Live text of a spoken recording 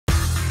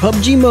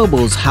PUBG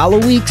Mobile's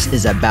Halloween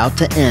is about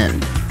to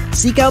end.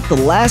 Seek out the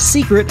last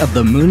secret of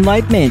the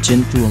Moonlight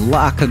Mansion to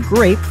unlock a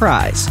great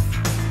prize.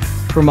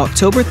 From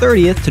October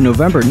 30th to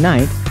November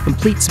 9th,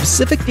 complete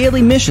specific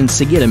daily missions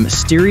to get a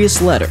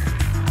mysterious letter.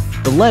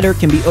 The letter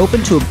can be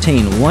opened to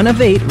obtain one of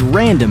 8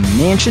 random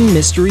mansion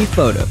mystery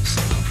photos.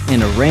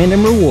 And a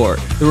random reward.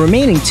 The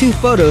remaining 2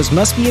 photos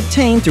must be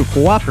obtained through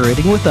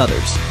cooperating with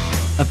others.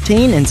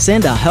 Obtain and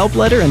send a help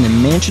letter in the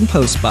mansion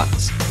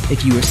postbox.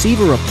 If you receive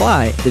a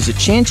reply, there's a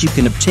chance you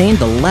can obtain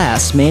the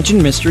last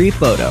mansion mystery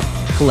photo.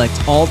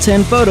 Collect all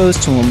 10 photos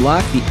to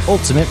unlock the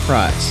ultimate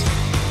prize.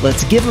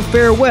 Let's give a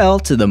farewell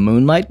to the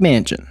Moonlight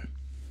Mansion.